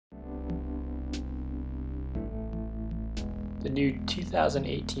The new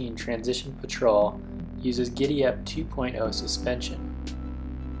 2018 Transition Patrol uses GiddyUp 2.0 suspension.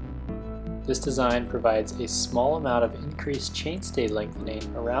 This design provides a small amount of increased chainstay lengthening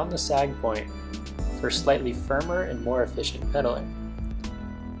around the sag point for slightly firmer and more efficient pedaling.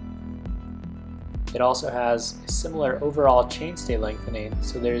 It also has a similar overall chainstay lengthening,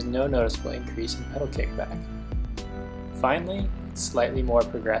 so there is no noticeable increase in pedal kickback. Finally, it's slightly more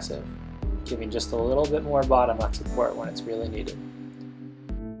progressive, giving just a little bit more bottom nut support when it's really needed.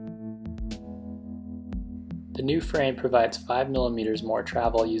 The new frame provides 5mm more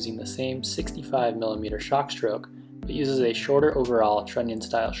travel using the same 65mm shock stroke, but uses a shorter overall trunnion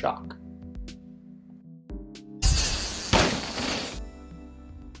style shock.